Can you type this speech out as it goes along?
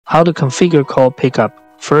How to configure call pickup.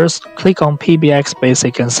 First, click on PBX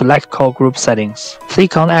Basic and select Call Group Settings.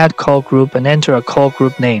 Click on Add Call Group and enter a call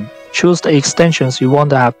group name. Choose the extensions you want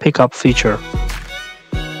to have pickup feature.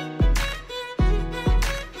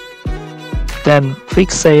 Then,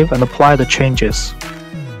 click Save and apply the changes.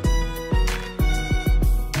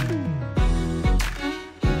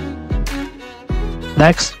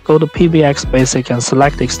 Next, go to PBX Basic and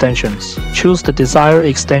select Extensions. Choose the desired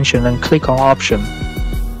extension and click on Option.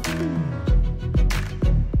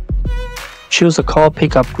 Choose a call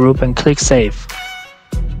pickup group and click Save.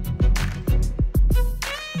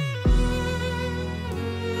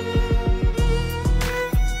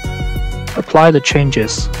 Apply the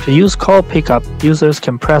changes. To use call pickup, users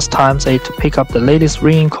can press ×8 to pick up the latest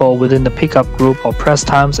ringing call within the pickup group or press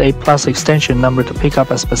 ×8 plus extension number to pick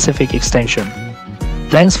up a specific extension.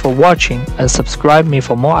 Thanks for watching and subscribe me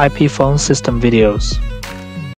for more IP phone system videos.